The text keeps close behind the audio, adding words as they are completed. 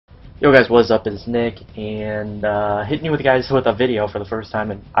Yo guys, what's up? It's Nick, and hitting you with a video for the first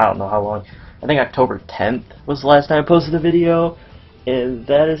time in I don't know how long. I think October 10th was the last time I posted a video, and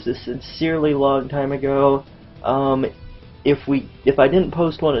that is a sincerely long time ago. If I didn't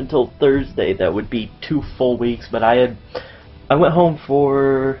post one until Thursday, that would be 2 full weeks. But I went home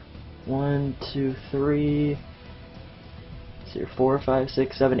for 1, 2, 3. 4, 5,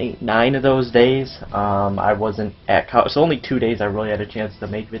 6, 7, 8, 9 of those days. I wasn't at college, so only 2 days I really had a chance to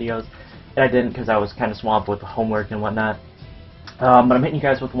make videos, and I didn't because I was kind of swamped with the homework and whatnot. But I'm hitting you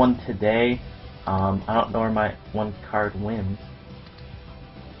guys with one today. I don't know where my one card wins.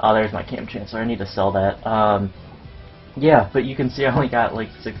 Oh, there's my Cam Chancellor. I need to sell that. Yeah, but you can see I only got like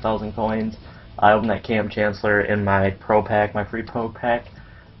 6,000 coins. I opened that Cam Chancellor in my Pro Pack, my free Pro Pack,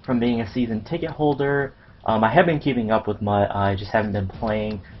 from being a season ticket holder. I have been keeping up with I just haven't been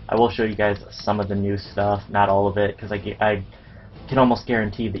playing. I will show you guys some of the new stuff, not all of it, because I can almost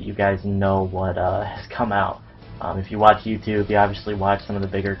guarantee that you guys know what has come out. If you watch YouTube, you obviously watch some of the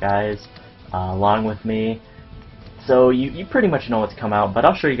bigger guys along with me, so you pretty much know what's come out. But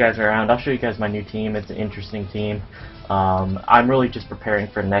I'll show you guys around. I'll show you guys my new team. It's an interesting team. I'm really just preparing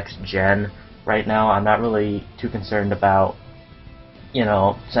for next gen right now. I'm not really too concerned about, you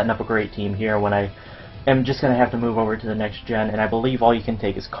know, setting up a great team here when I'm just going to have to move over to the next gen, and I believe all you can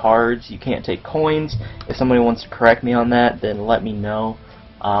take is cards. You can't take coins. If somebody wants to correct me on that, then let me know.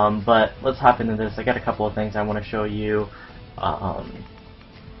 But let's hop into this. I got a couple of things I want to show you.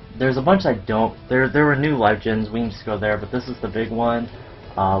 There's a bunch I don't. There were new legends. We can just go there, but this is the big one.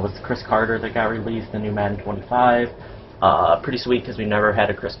 Was Chris Carter that got released, the new Madden 25. Pretty sweet because we never had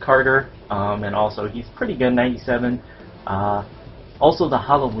a Chris Carter, and also he's pretty good, 97. Also, the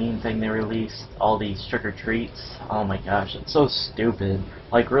Halloween thing they released, all these trick-or-treats, oh my gosh, it's so stupid.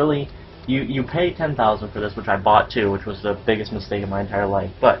 Like, really? You pay 10,000 for this, which I bought too, which was the biggest mistake of my entire life,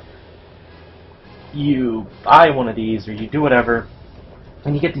 but you buy one of these, or you do whatever,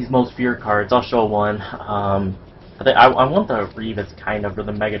 and you get these most feared cards. I'll show one. I want the Revis, kind of, or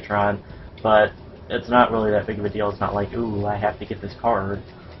the Megatron, but it's not really that big of a deal. It's not like, ooh, I have to get this card,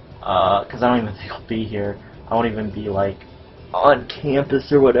 because I don't even think I'll be here. I won't even be, like, on campus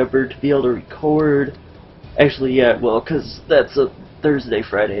or whatever to be able to record. Actually, yeah, well, because that's a Thursday,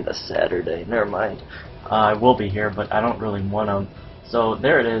 Friday, that's Saturday. Never mind. I will be here, but I don't really want them. So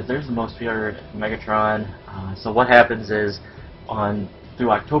there it is. There's the most feared Megatron. So what happens is,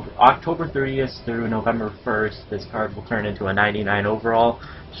 through October 30th through November 1st, this card will turn into a 99 overall.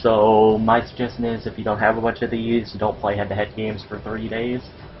 So my suggestion is, if you don't have a bunch of these, don't play head-to-head games for 30 days.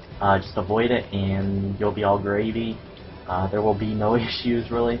 Just avoid it, and you'll be all gravy. There will be no issues,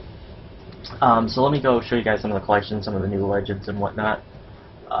 really. So let me go show you guys some of the collections, some of the new legends and whatnot.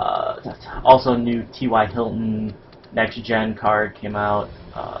 Also, new T.Y. Hilton Next Gen card came out.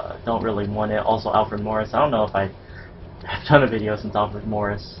 Don't really want it. Also, Alfred Morris. I don't know if I've done a video since Alfred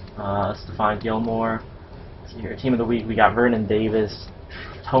Morris. Stephon Gilmore. Let's see here. Team of the Week, we got Vernon Davis,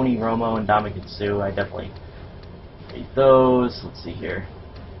 Tony Romo, and Dominic Sue. I definitely hate those. Let's see here.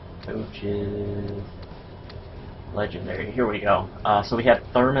 Coaches. Legendary. Here we go. So we have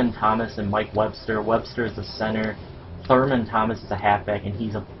Thurman Thomas and Mike Webster. Webster is the center. Thurman Thomas is a halfback, and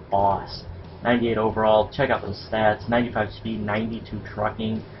he's a boss. 98 overall. Check out those stats. 95 speed, 92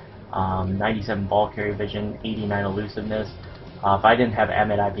 trucking, 97 ball carrier vision, 89 elusiveness. If I didn't have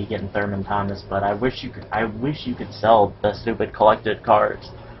Emmett, I'd be getting Thurman Thomas. But I wish you could sell the stupid collected cards,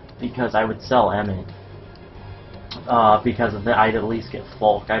 because I would sell Emmett. Because of that, I'd at least get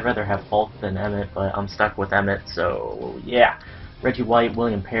Falk. I'd rather have Falk than Emmett, but I'm stuck with Emmett, so yeah. Reggie White,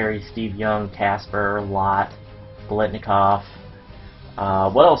 William Perry, Steve Young, Casper, Lott, Bolitnikoff.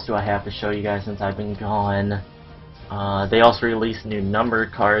 What else do I have to show you guys since I've been gone? They also released new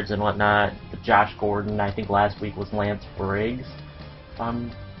numbered cards and whatnot. Josh Gordon, I think last week was Lance Briggs.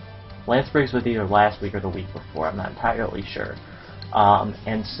 Lance Briggs was either last week or the week before, I'm not entirely sure.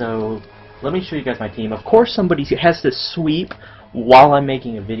 And so, let me show you guys my team. Of course somebody has to sweep while I'm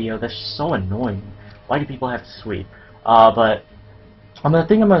making a video. That's so annoying. Why do people have to sweep? But I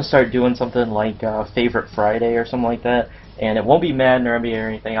think I'm going to start doing something like Favorite Friday or something like that. And it won't be Madden or NBA or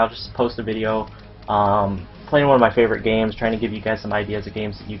anything. I'll just post a video playing one of my favorite games, trying to give you guys some ideas of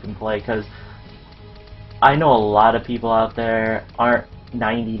games that you can play. Because I know a lot of people out there aren't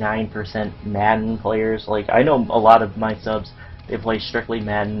 99% Madden players. Like, I know a lot of my subs, they play strictly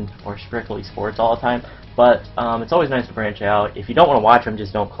Madden or strictly sports all the time, but it's always nice to branch out. If you don't want to watch them,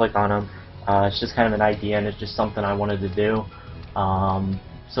 just don't click on them. It's just kind of an idea, and it's just something I wanted to do.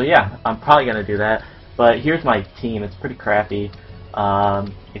 So yeah, I'm probably going to do that. But here's my team. It's pretty crappy,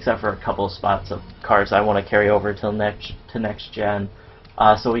 except for a couple of spots of cards I want to carry over till next gen.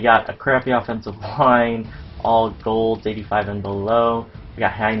 So we got a crappy offensive line, all golds, 85 and below. We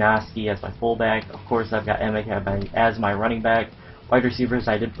got Hainoski as my fullback. Of course, I've got Emick as my running back. Wide receivers,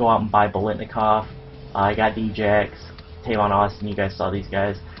 I did go out and buy Bolitnikov. I got Djax, Tavon Austin. You guys saw these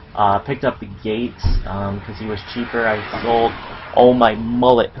guys. Picked up the Gates because he was cheaper. I sold. Oh my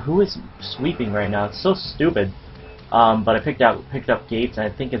mullet! Who is sweeping right now? It's so stupid. But I picked up Gates, and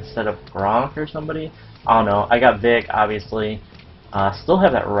I think instead of Gronk or somebody, I don't know. I got Vic, obviously. Still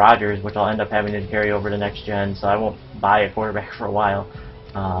have that Rodgers, which I'll end up having to carry over to next gen, so I won't buy a quarterback for a while.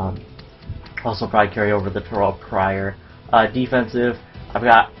 Also probably carry over the Terrell Pryor. Defensive, I've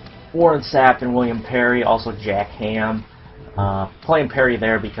got Warren Sapp and William Perry, also Jack Ham. Playing Perry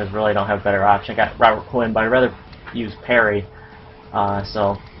there because really I don't have a better option. I got Robert Quinn, but I'd rather use Perry.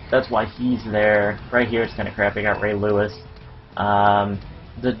 So that's why he's there. Right here it's kind of crappy. I got Ray Lewis.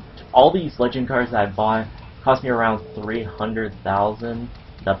 All these legend cards that I bought cost me around 300,000.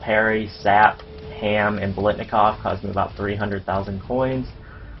 The Perry, Sapp, Ham, and Bolitnikov cost me about 300,000 coins.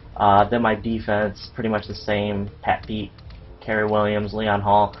 Then my defense, pretty much the same. Pat Pete, Kerry Williams, Leon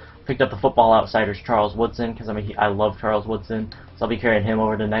Hall. Picked up the Football Outsiders I Woodson because I love Charles Woodson, so I'll be carrying him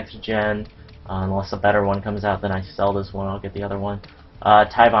over to next gen. Unless a better one comes out, then I sell this one. I'll get the other one.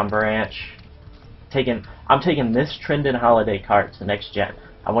 Tyvon Branch. I'm taking this Trendon Holiday card to next gen.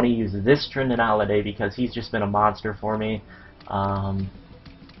 I want to use this Trendon Holiday because he's just been a monster for me.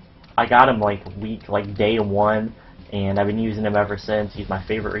 I got him like day one, and I've been using him ever since. He's my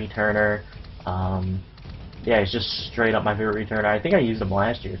favorite returner. Yeah, he's just straight up my favorite returner. I think I used him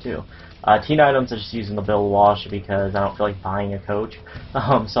last year too. Team items, I'm just using the Bill Walsh because I don't feel like buying a coach. So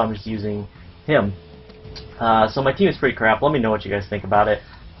I'm just using him. So my team is pretty crap. Let me know what you guys think about it.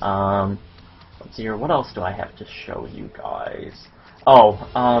 Let's see here. What else do I have to show you guys?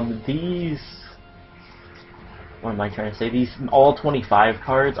 Oh, these... What am I trying to say? These all 25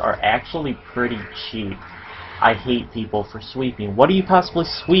 cards are actually pretty cheap. I hate people for sweeping. What are you possibly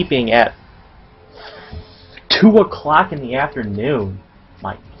sweeping at 2 o'clock in the afternoon?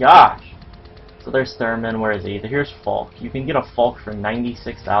 My gosh. So there's Thurman. Where is he? Here's Falk. You can get a Falk for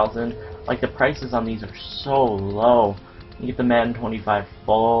 96,000. Like, the prices on these are so low. You get the Madden 25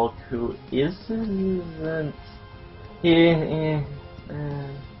 Falk, who isn't...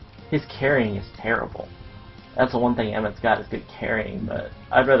 his carrying is terrible. That's the one thing Emmett's got, is good carrying, but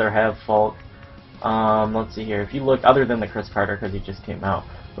I'd rather have Falk. Let's see here. If you look, other than the Chris Carter, because he just came out,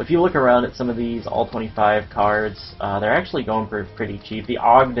 but if you look around at some of these all 25 cards, they're actually going for pretty cheap. The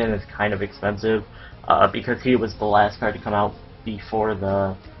Ogden is kind of expensive because he was the last card to come out before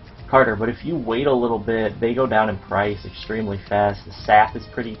the Carter. But if you wait a little bit, they go down in price extremely fast. The Sapp is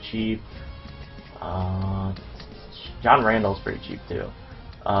pretty cheap. John Randall's pretty cheap too.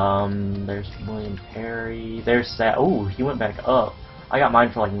 There's William Perry. There's Sapp. Oh, he went back up. I got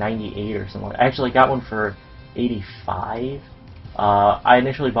mine for like 98 or something. I actually got one for 85. I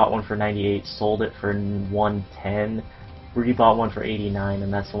initially bought one for 98, sold it for 110, rebought one for 89,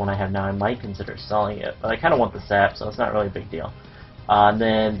 and that's the one I have now. I might consider selling it, but I kind of want the Sapp, so it's not really a big deal.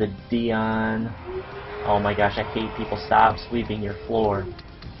 Then the Dion. Oh my gosh, I hate people. Stop sweeping your floor.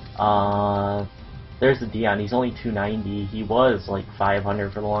 There's the Dion. He's only 290. He was like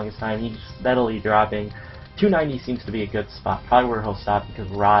 500 for the longest time. He's steadily dropping. 290 seems to be a good spot. Probably where he'll stop because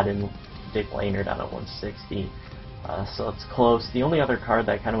Rod and Dick Lane are down at 160. So it's close. The only other card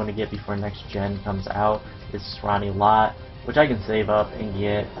that I kind of want to get before next gen comes out is Ronnie Lott, which I can save up and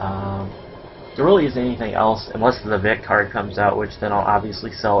get. There really isn't anything else unless the Vic card comes out, which then I'll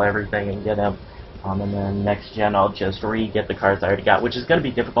obviously sell everything and get him. And then next gen I'll just re-get the cards I already got, which is going to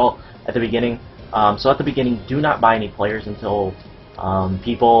be difficult at the beginning. So at the beginning, do not buy any players until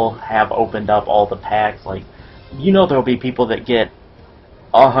people have opened up all the packs. Like, you know, there'll be people that get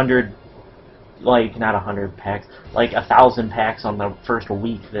 100, like, not 100 packs, like 1,000 packs on the first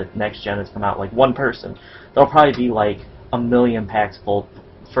week that next gen has come out. Like, one person. There'll probably be like 1,000,000 packs full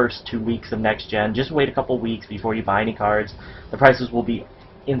first 2 weeks of next gen. Just wait a couple weeks before you buy any cards. The prices will be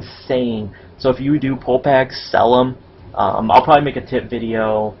insane. So if you do pull packs, sell them. I'll probably make a tip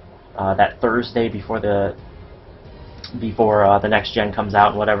video that Thursday before the next gen comes out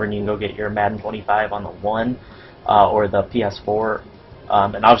and whatever, and you can go get your Madden 25 on the 1 or the PS4.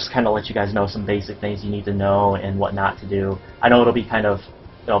 And I'll just kind of let you guys know some basic things you need to know and what not to do. I know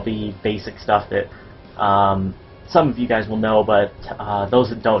it'll be basic stuff that some of you guys will know, but those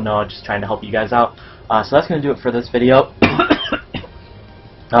that don't know, I'm just trying to help you guys out. So that's going to do it for this video.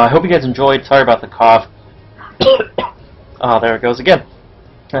 I hope you guys enjoyed. Sorry about the cough. There it goes again.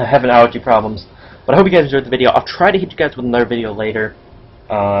 Having allergy problems. But I hope you guys enjoyed the video. I'll try to hit you guys with another video later.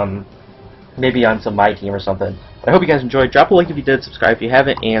 maybe on some My Team or something. But I hope you guys enjoyed. Drop a like if you did, subscribe if you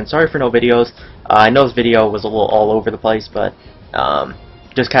haven't, and sorry for no videos. I know this video was a little all over the place, but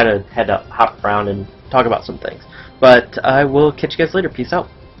just kind of had to hop around and talk about some things. But I will catch you guys later. Peace out.